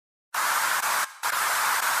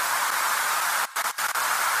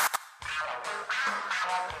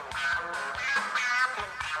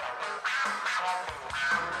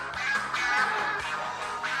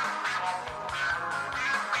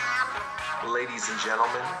Ladies and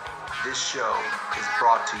gentlemen, this show is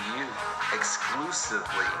brought to you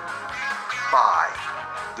exclusively by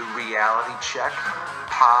the Reality Check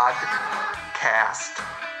Podcast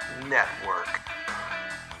Network.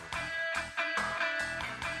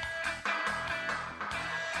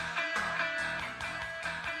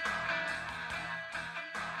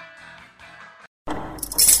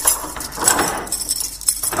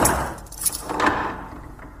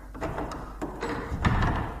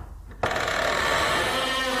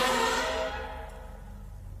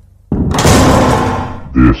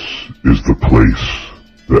 This is the place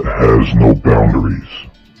that has no boundaries,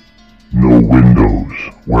 no windows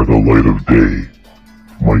where the light of day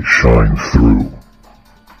might shine through.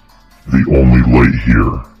 The only light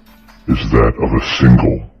here is that of a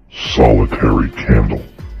single solitary candle,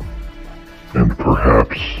 and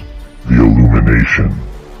perhaps the illumination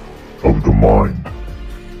of the mind.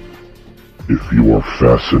 If you are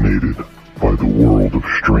fascinated by the world of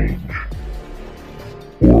strange,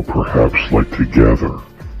 or perhaps like to gather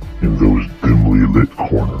in those dimly lit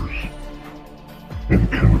corners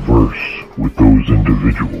and converse with those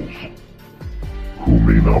individuals who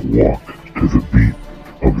may not walk to the beat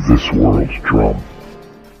of this world's drum,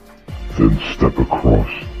 then step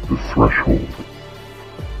across the threshold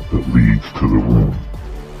that leads to the room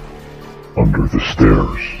under the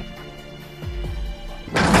stairs.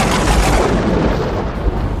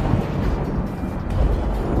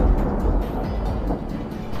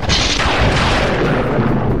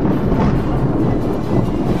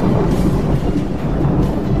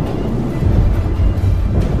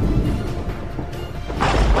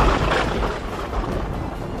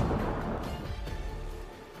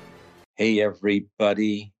 Hey,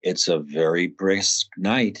 everybody. It's a very brisk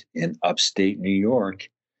night in upstate New York.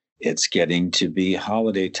 It's getting to be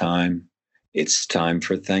holiday time. It's time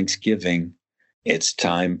for Thanksgiving. It's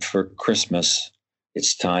time for Christmas.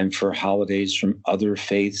 It's time for holidays from other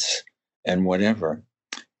faiths and whatever.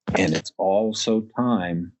 And it's also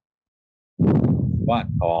time, what,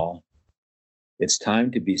 Paul? It's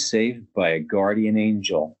time to be saved by a guardian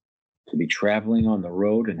angel, to be traveling on the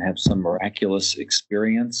road and have some miraculous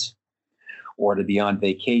experience, or to be on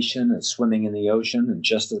vacation and swimming in the ocean, and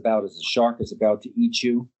just about as the shark is about to eat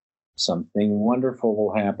you, something wonderful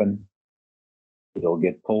will happen. You'll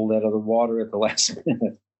get pulled out of the water at the last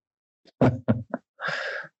minute.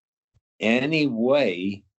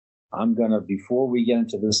 Anyway, before we get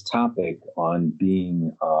into this topic on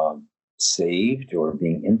being saved or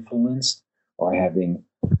being influenced or having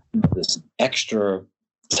this extra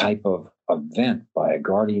type of event by a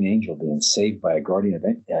guardian angel, being saved by a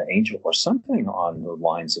guardian angel or something on the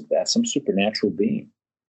lines of that, some supernatural being.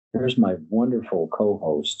 Here's my wonderful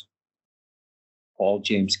co-host, Paul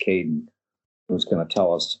James Caden, who's going to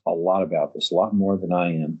tell us a lot about this, a lot more than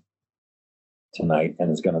I am tonight, and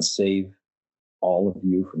is going to save all of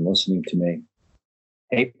you from listening to me.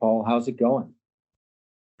 Hey, Paul, how's it going?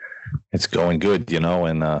 It's going good,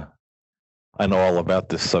 and I know all about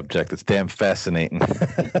this subject. It's damn fascinating.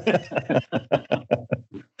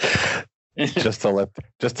 just to let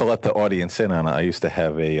the audience in on it, I used to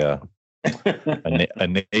have a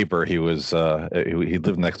neighbor. He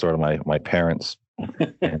lived next door to my parents,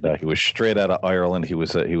 and he was straight out of Ireland. He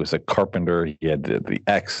was a carpenter. He had the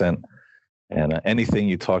accent, and anything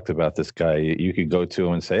you talked about this guy, you could go to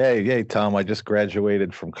him and say, "Hey, Tom, I just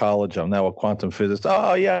graduated from college. I'm now a quantum physicist."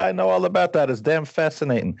 "Oh yeah, I know all about that. It's damn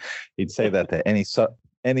fascinating." He'd say that to any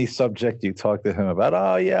subject you talk to him about.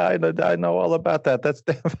 "Oh yeah, I know all about that. That's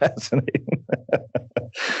damn fascinating."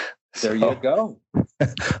 There you go.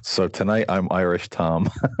 So tonight I'm Irish Tom.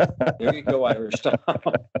 There you go, Irish Tom.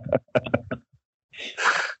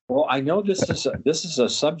 Well, I know this is a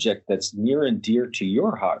subject that's near and dear to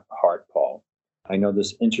your heart, Paul. I know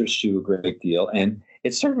this interests you a great deal, and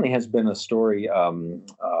it certainly has been a story, or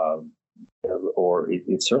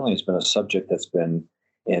it certainly has been a subject that's been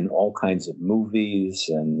in all kinds of movies.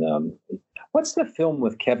 And what's the film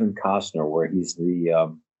with Kevin Costner where he's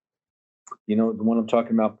the one I'm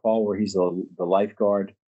talking about, Paul, where he's the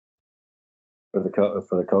lifeguard for the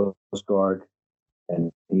Coast Guard?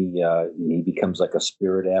 And he becomes like a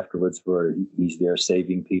spirit afterwards, where he's there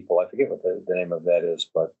saving people. I forget what the name of that is,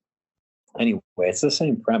 but anyway, it's the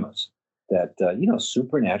same premise that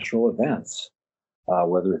supernatural events,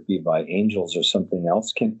 whether it be by angels or something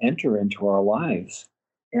else, can enter into our lives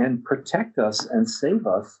and protect us and save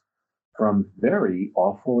us from very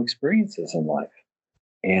awful experiences in life.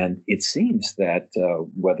 And it seems that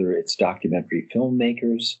whether it's documentary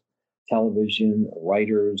filmmakers television,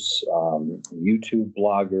 writers, YouTube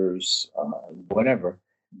bloggers, whatever.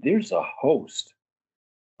 There's a host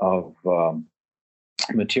of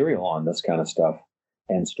material on this kind of stuff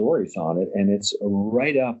and stories on it, and it's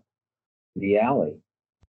right up the alley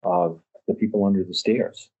of the people under the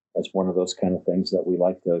stairs. That's one of those kind of things that we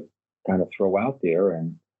like to kind of throw out there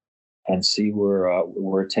and see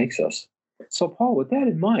where it takes us. So, Paul, with that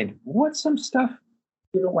in mind, what's some stuff?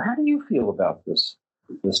 How do you feel about this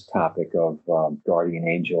topic of guardian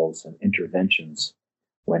angels and interventions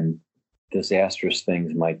when disastrous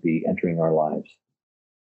things might be entering our lives?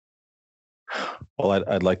 Well,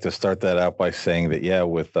 I'd like to start that out by saying that, yeah,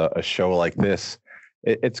 with a show like this,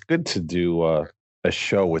 it's good to do a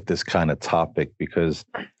show with this kind of topic because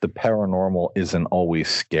the paranormal isn't always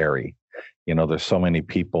scary. There's so many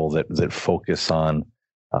people that focus on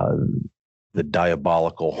the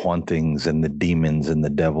diabolical hauntings and the demons and the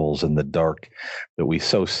devils and the dark that we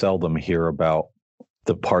so seldom hear about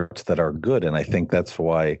the parts that are good. And I think that's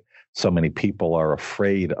why so many people are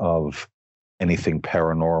afraid of anything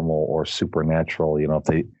paranormal or supernatural.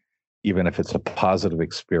 Even if it's a positive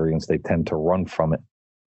experience, they tend to run from it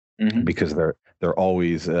because they're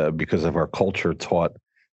always, because of our culture, taught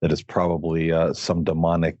that it's probably some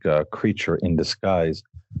demonic creature in disguise.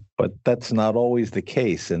 But that's not always the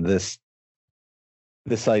case. And this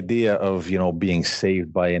idea of being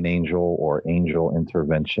saved by an angel or angel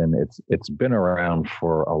intervention, it's been around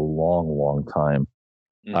for a long time.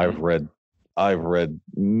 I've read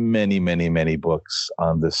many, many, many books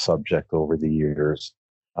on this subject over the years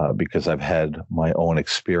because I've had my own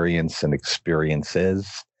experience and experiences.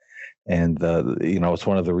 And, it's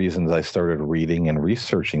one of the reasons I started reading and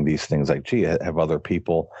researching these things. Like, gee, have other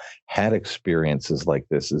people had experiences like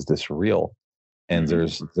this? Is this real? And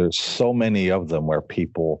there's so many of them where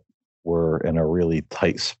people were in a really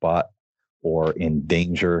tight spot or in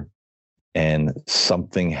danger, and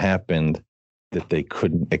something happened that they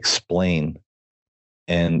couldn't explain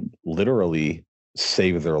and literally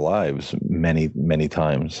save their lives many, many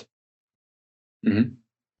times. Mm-hmm.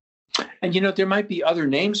 And, there might be other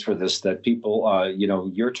names for this that people,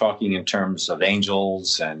 you're talking in terms of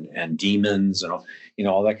angels and demons and,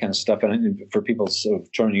 all that kind of stuff. And for people sort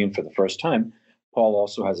of tuning in for the first time, Paul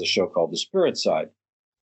also has a show called The Spirit Side.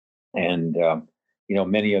 And,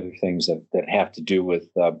 many other things that have to do with,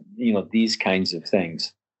 these kinds of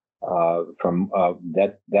things from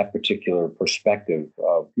that particular perspective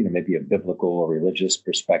of, maybe a biblical or religious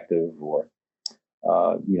perspective or,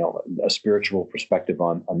 a spiritual perspective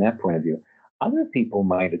on that point of view. Other people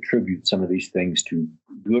might attribute some of these things to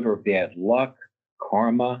good or bad luck,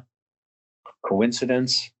 karma,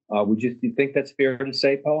 coincidence. Would you think that's fair to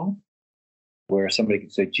say, Paul? Where somebody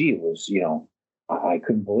could say, gee, it was, I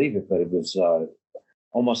couldn't believe it, but it was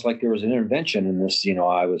almost like there was an intervention in this,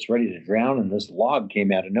 I was ready to drown and this log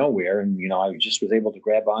came out of nowhere and, I just was able to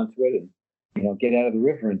grab onto it and, get out of the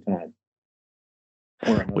river in time.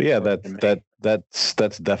 Well, yeah, that's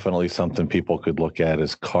definitely something people could look at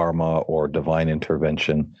as karma or divine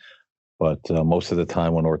intervention. But most of the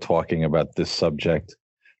time when we're talking about this subject,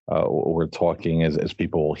 we're talking, as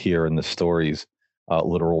people will hear in the stories,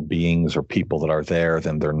 literal beings or people that are there,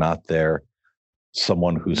 then they're not there.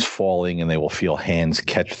 Someone who's falling and they will feel hands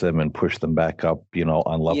catch them and push them back up,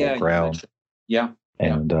 on level ground. Yeah.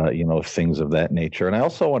 And, things of that nature. And I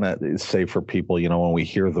also want to say for people, when we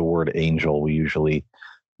hear the word angel, we usually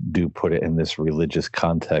do put it in this religious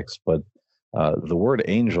context, but the word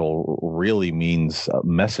angel really means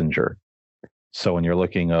messenger. So when you're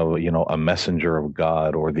looking at, a messenger of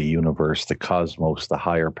God or the universe, the cosmos, the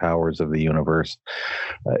higher powers of the universe,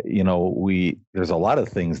 there's a lot of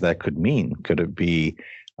things that could mean. Could it be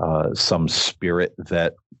some spirit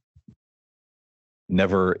that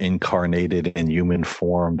never incarnated in human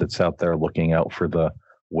form that's out there looking out for the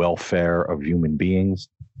welfare of human beings?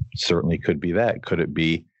 Certainly could be that. Could it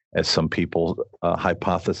be, as some people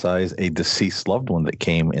hypothesize, a deceased loved one that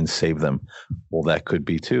came and saved them? Well, that could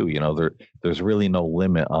be too. There's really no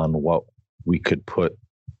limit on what we could put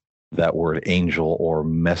that word angel or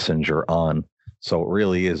messenger on. So it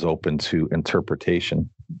really is open to interpretation.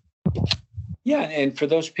 Yeah, and for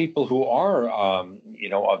those people who are,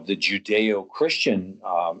 of the Judeo-Christian,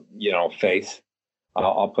 faith,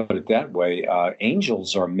 I'll put it that way,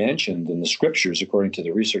 angels are mentioned in the scriptures, according to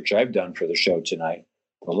the research I've done for the show tonight,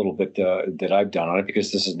 a little bit that I've done on it,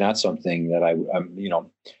 because this is not something that I'm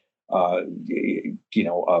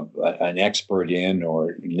an expert in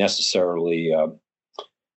or necessarily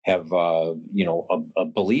have, a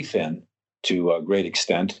belief in to a great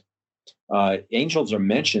extent. Angels are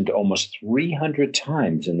mentioned almost 300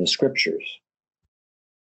 times in the scriptures.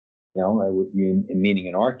 Meaning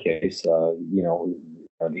in our case,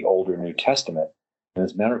 the older New Testament. And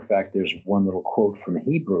as a matter of fact, there's one little quote from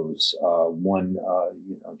Hebrews,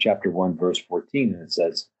 chapter 1, verse 14, and it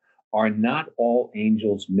says, "Are not all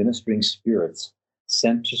angels ministering spirits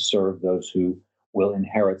sent to serve those who will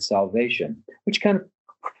inherit salvation?" Which kind of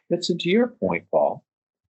fits into your point, Paul,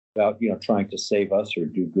 about trying to save us or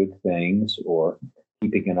do good things or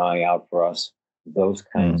keeping an eye out for us, those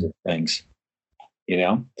kinds of things.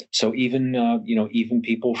 So even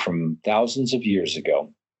people from thousands of years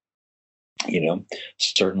ago,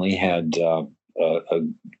 certainly had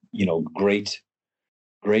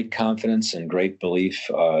great confidence and great belief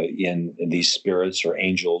in these spirits or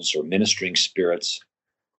angels or ministering spirits,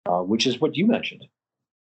 which is what you mentioned,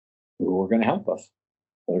 who are going to help us.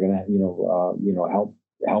 They're going to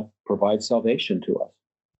help provide salvation to us.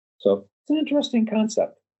 So it's an interesting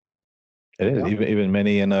concept. It is. Even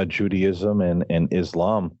many in Judaism and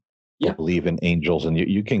Islam believe in angels, and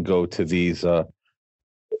you can go to these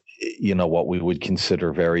what we would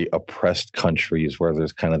consider very oppressed countries where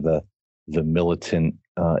there's kind of the militant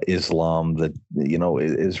Islam that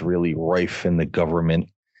is really rife in the government,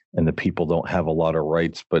 and the people don't have a lot of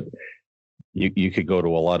rights. But you could go to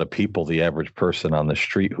a lot of people, the average person on the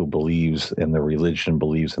street who believes in their religion,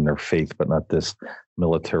 believes in their faith, but not this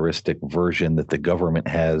militaristic version that the government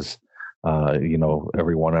has,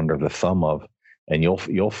 everyone under the thumb of. And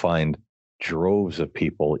you'll find droves of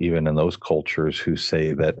people, even in those cultures, who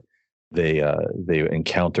say that they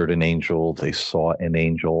encountered an angel, they saw an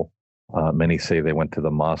angel. Many say they went to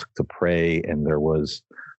the mosque to pray, and there was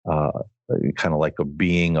kind of like a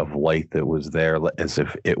being of light that was there, as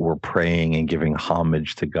if it were praying and giving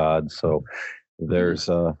homage to God. So there's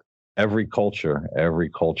every culture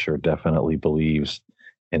definitely believes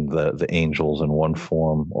in the angels in one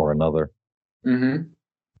form or another. Mm-hmm.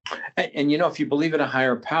 And if you believe in a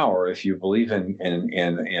higher power, if you believe in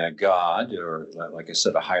a God, or like I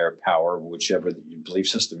said, a higher power, whichever belief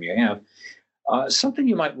system you have, something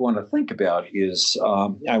you might want to think about is,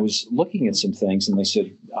 I was looking at some things, and they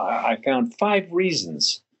said, I found 5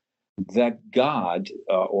 reasons that God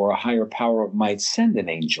or a higher power might send an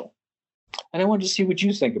angel. And I wanted to see what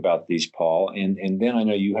you think about these, Paul. And then I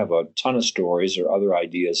know you have a ton of stories or other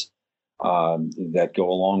ideas that go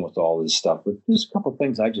along with all this stuff. But there's a couple of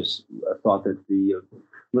things I just thought that the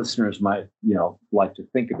listeners might, like to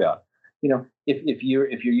think about. If you're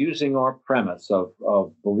using our premise of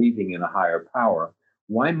believing in a higher power,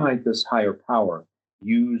 why might this higher power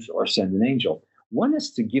use or send an angel? One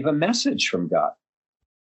is to give a message from God.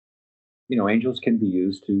 Angels can be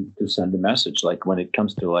used to send a message. Like when it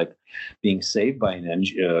comes to like being saved by an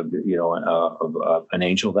angel, an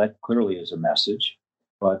angel, that clearly is a message.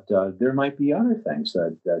 But there might be other things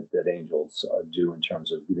that angels do in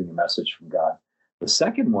terms of giving a message from God. The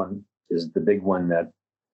second one is the big one that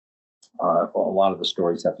a lot of the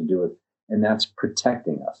stories have to do with, and that's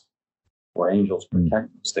protecting us. Where angels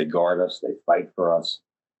protect us, they guard us, they fight for us,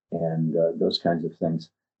 and those kinds of things.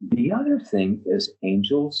 The other thing is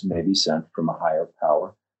angels may be sent from a higher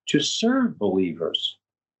power to serve believers.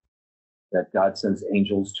 That God sends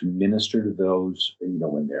angels to minister to those,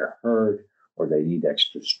 when they're hurt, or they need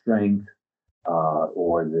extra strength,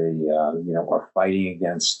 or they, are fighting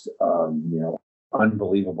against,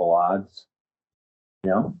 unbelievable odds,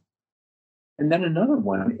 And then another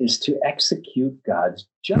one is to execute God's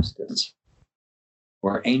justice,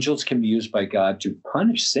 where angels can be used by God to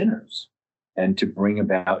punish sinners and to bring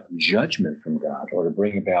about judgment from God, or to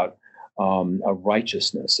bring about a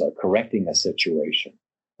righteousness, correcting a situation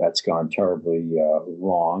that's gone terribly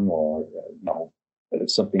wrong, or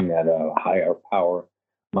it's something that a higher power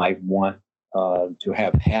might want to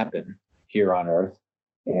have happen here on earth.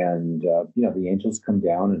 And, the angels come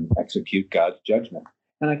down and execute God's judgment.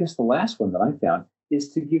 And I guess the last one that I found is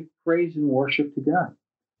to give praise and worship to God.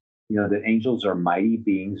 The angels are mighty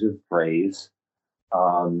beings of praise.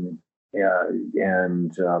 They're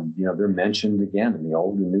mentioned again in the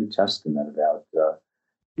Old and New Testament about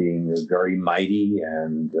being very mighty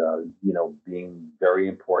and, being very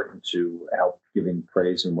important to help giving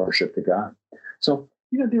praise and worship to God. So,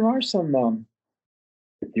 there are some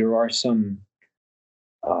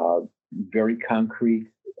very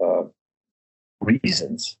concrete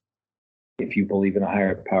reasons, if you believe in a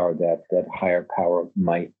higher power, that higher power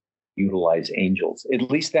might utilize angels. At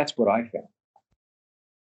least that's what I found.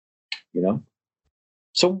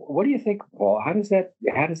 So what do you think, Paul? How does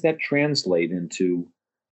that translate into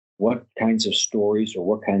what kinds of stories or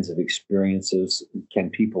what kinds of experiences can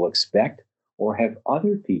people expect or have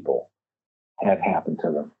other people have happened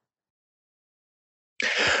to them?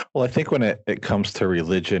 Well, I think when it comes to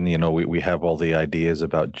religion, we have all the ideas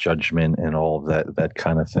about judgment and all of that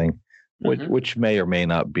kind of thing, which may or may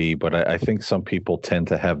not be. But I think some people tend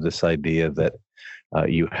to have this idea that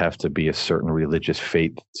you have to be a certain religious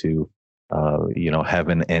faith to, have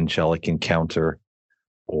an angelic encounter,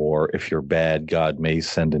 or if you're bad, God may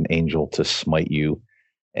send an angel to smite you.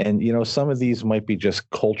 And, some of these might be just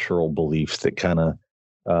cultural beliefs that kind of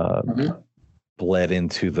bled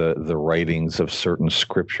into the writings of certain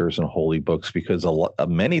scriptures and holy books, because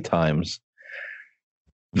many times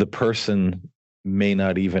the person may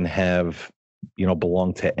not even have,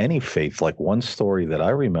 belong to any faith. Like one story that I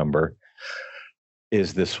remember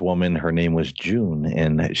is this woman, her name was June,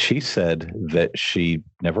 and she said that she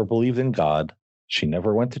never believed in God. She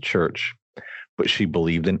never went to church, but she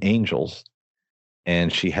believed in angels.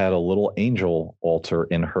 And she had a little angel altar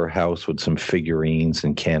in her house with some figurines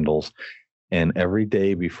and candles. And every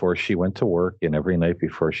day before she went to work and every night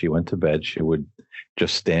before she went to bed, she would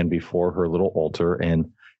just stand before her little altar and,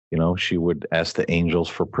 she would ask the angels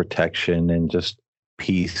for protection and just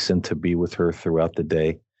peace and to be with her throughout the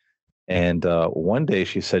day. And one day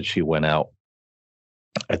she said she went out.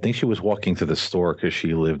 I think she was walking to the store because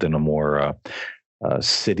she lived in a more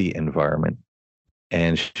city environment.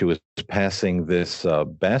 And she was passing this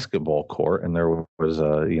basketball court, and there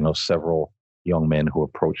was, several young men who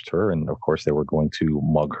approached her, and of course they were going to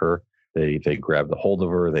mug her. They grabbed a hold of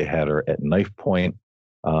her. They had her at knife point.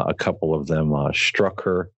 A couple of them struck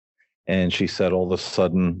her, and she said all of a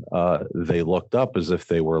sudden they looked up as if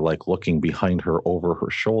they were like looking behind her over her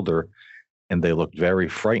shoulder, and they looked very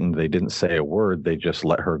frightened. They didn't say a word. They just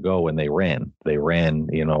let her go, and they ran. They ran,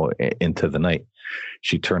 into the night.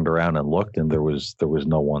 She turned around and looked, and there was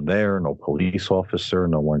no one there, no police officer,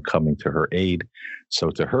 no one coming to her aid. So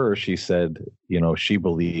to her, she said, she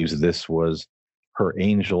believes this was her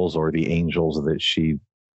angels, or the angels that she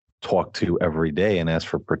talked to every day and asked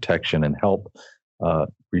for protection and help,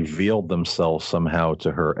 revealed themselves somehow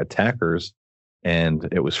to her attackers. And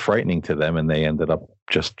it was frightening to them, and they ended up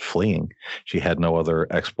just fleeing. She had no other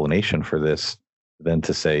explanation for this than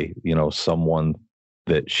to say, someone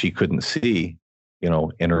that she couldn't see,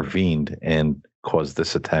 intervened and caused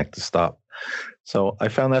this attack to stop. So I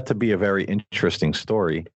found that to be a very interesting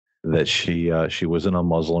story, that she wasn't a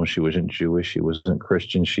Muslim, she wasn't Jewish, she wasn't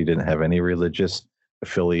Christian, she didn't have any religious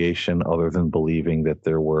affiliation other than believing that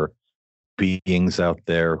there were beings out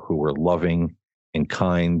there who were loving and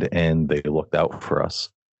kind, and they looked out for us.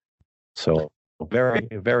 So very,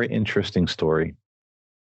 very interesting story.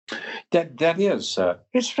 That is,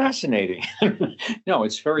 it's fascinating. No,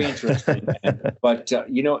 it's very interesting. But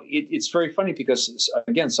it's very funny because,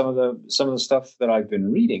 again, some of the stuff that I've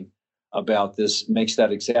been reading about this makes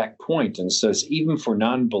that exact point, and says even for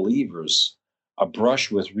non-believers, a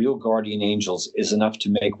brush with real guardian angels is enough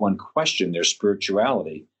to make one question their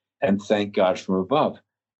spirituality and thank God from above.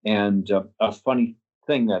 And a funny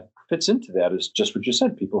thing that fits into that is just what you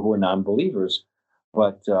said: people who are non-believers,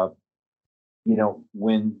 but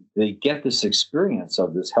when they get this experience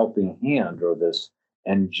of this helping hand or this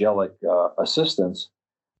angelic assistance,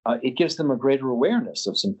 it gives them a greater awareness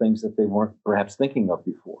of some things that they weren't perhaps thinking of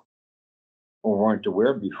before, or weren't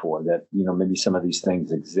aware before, that, maybe some of these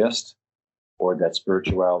things exist, or that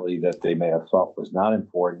spirituality that they may have thought was not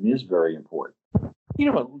important is very important.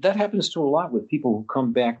 That happens to a lot with people who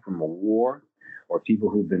come back from a war, or people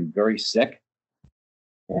who've been very sick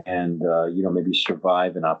and, maybe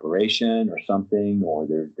survive an operation or something, or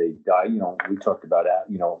they die. We talked about,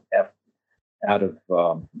 out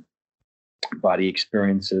of body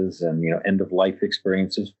experiences and, end of life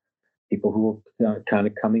experiences, people who are kind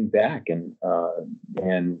of coming back and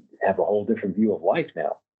have a whole different view of life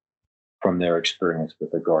now from their experience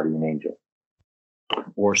with a guardian angel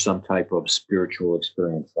or some type of spiritual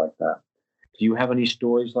experience like that. Do you have any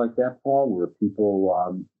stories like that, Paul, where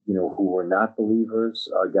people, who were not believers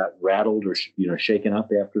got rattled or, shaken up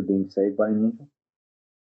after being saved by an angel?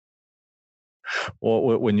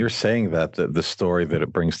 Well, when you're saying that, the story that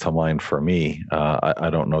it brings to mind for me, I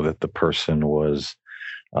don't know that the person was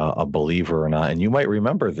a believer or not. And you might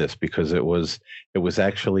remember this because it was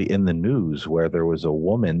actually in the news, where there was a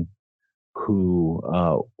woman who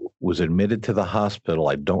was admitted to the hospital.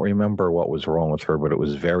 I don't remember what was wrong with her, but it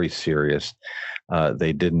was very serious.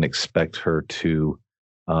 They didn't expect her to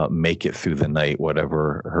make it through the night,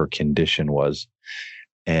 whatever her condition was.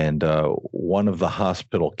 And one of the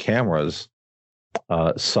hospital cameras,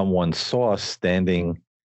 someone saw standing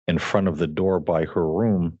in front of the door by her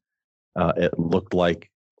room. It looked like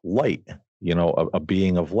light, a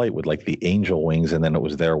being of light with like the angel wings, and then it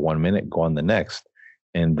was there 1 minute, gone the next.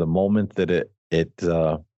 And the moment that it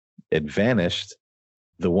vanished,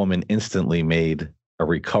 the woman instantly made a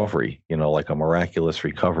recovery, like a miraculous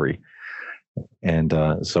recovery. And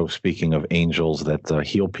so speaking of angels that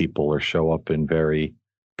heal people or show up in very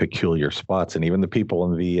peculiar spots, and even the people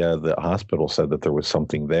in the hospital said that there was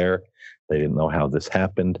something there. They didn't know how this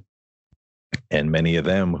happened. And many of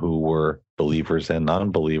them who were believers and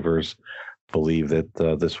non-believers believe that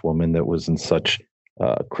this woman that was in such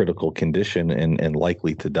critical condition and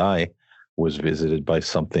likely to die was visited by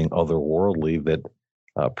something otherworldly that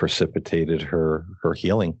precipitated her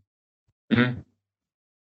healing. Mm-hmm.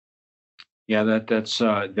 Yeah, that's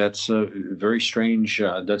very strange.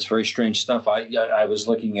 That's very strange stuff. I was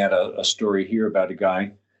looking at a story here about a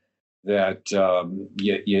guy that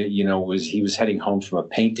he was heading home from a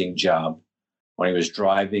painting job when he was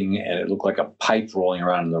driving, and it looked like a pipe rolling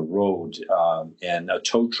around on the road, and a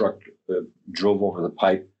tow truck drove over the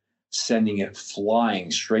pipe, sending it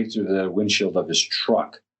flying straight through the windshield of his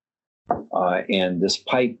truck. And this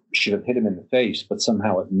pipe should have hit him in the face, but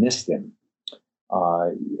somehow it missed him.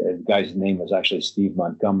 The guy's name was actually Steve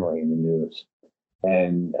Montgomery in the news.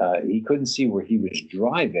 And he couldn't see where he was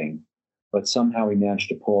driving, but somehow he managed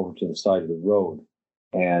to pull over to the side of the road.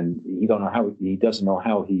 And he doesn't know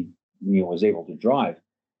how he was able to drive.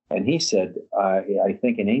 And he said, I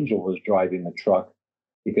think an angel was driving the truck,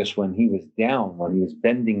 because when he was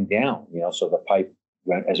bending down, so the pipe,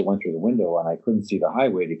 as it went through the window, and I couldn't see the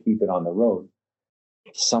highway to keep it on the road,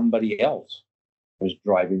 somebody else was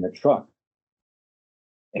driving the truck.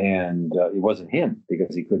 And it wasn't him,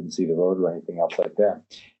 because he couldn't see the road or anything else like that.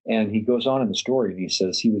 And he goes on in the story, and he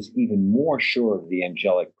says he was even more sure of the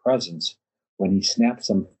angelic presence when he snapped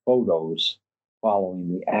some photos following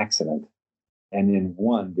the accident. And in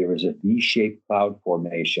one, there was a V-shaped cloud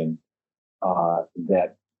formation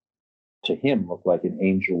that to him looked like an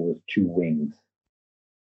angel with two wings.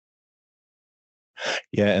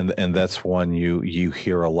 Yeah, and that's one you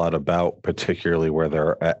hear a lot about, particularly where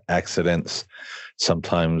there are accidents.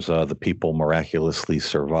 Sometimes the people miraculously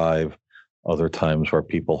survive. Other times where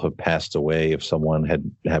people have passed away, if someone had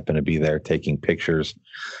happened to be there taking pictures,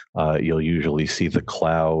 you'll usually see the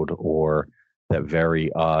cloud or that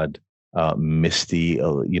very odd, misty,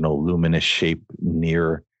 luminous shape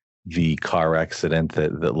near the car accident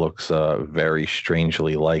that looks very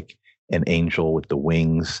strangely like an angel with the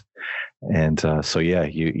wings. And so, yeah,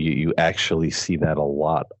 you actually see that a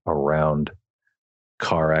lot around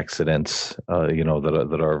car accidents,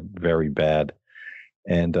 that are very bad.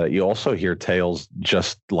 And you also hear tales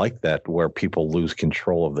just like that, where people lose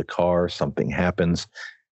control of the car, something happens,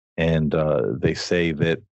 and they say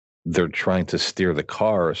that they're trying to steer the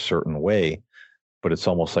car a certain way, but it's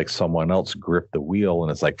almost like someone else gripped the wheel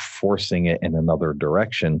and it's like forcing it in another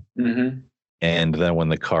direction. Mm-hmm. And then when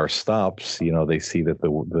the car stops, they see that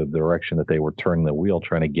the direction that they were turning the wheel,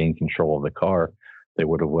 trying to gain control of the car, they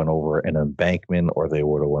would have went over an embankment, or they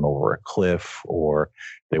would have went over a cliff, or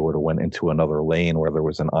they would have went into another lane where there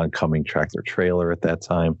was an oncoming tractor trailer at that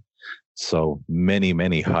time. So many,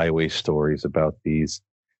 many highway stories about these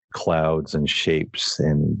clouds and shapes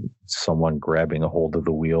and someone grabbing a hold of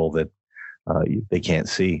the wheel that they can't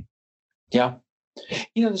see. Yeah.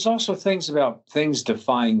 There's also things about things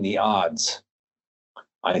defying the odds.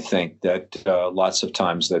 I think that lots of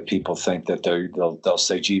times that people think that they'll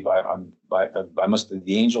say, "Gee, the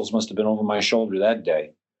angels must have been over my shoulder that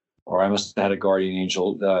day, or I must have had a guardian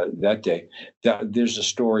angel that day." There's a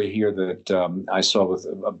story here that I saw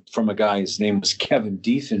from a guy. His name was Kevin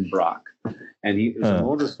Diefenbrock, and it was a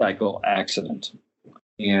motorcycle accident,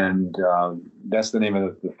 and that's the name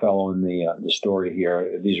of the fellow in the story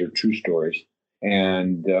here. These are true stories.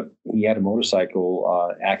 And he had a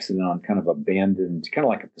motorcycle accident on kind of abandoned, kind of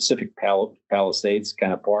like a Pacific Palisades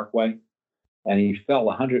kind of parkway. And he fell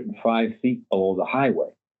 105 feet below the highway.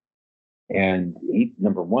 And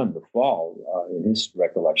number one, the fall, in his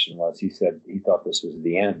recollection was, he said he thought this was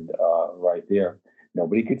the end right there.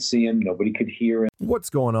 Nobody could see him. Nobody could hear him. What's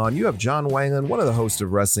going on? You have John Wangland, one of the hosts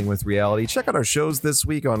of Wrestling with Reality. Check out our shows this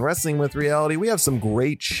week on Wrestling with Reality. We have some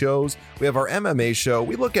great shows. We have our MMA show.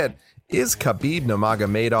 We look at, is Khabib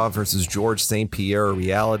Nurmagomedov versus George St. Pierre a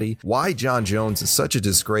reality? Why John Jones is such a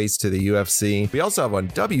disgrace to the UFC? We also have on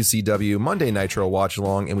WCW Monday Nitro Watch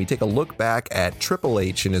Along, and we take a look back at Triple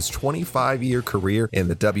H in his 25-year career in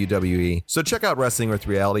the WWE. So check out Wrestling with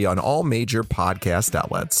Reality on all major podcast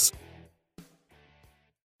outlets.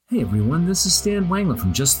 Hey everyone, this is Stan Wangler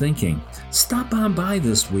from Just Thinking. Stop on by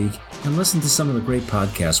this week and listen to some of the great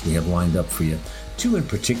podcasts we have lined up for you. Two in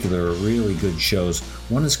particular are really good shows.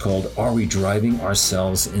 One is called Are We Driving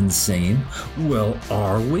Ourselves Insane? Well,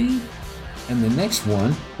 are we? And the next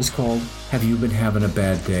one is called Have You Been Having a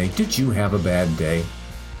Bad Day? Did you have a bad day?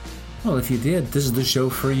 Well, if you did, this is the show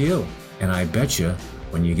for you. And I bet you,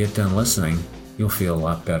 when you get done listening, you'll feel a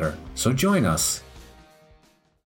lot better. So join us.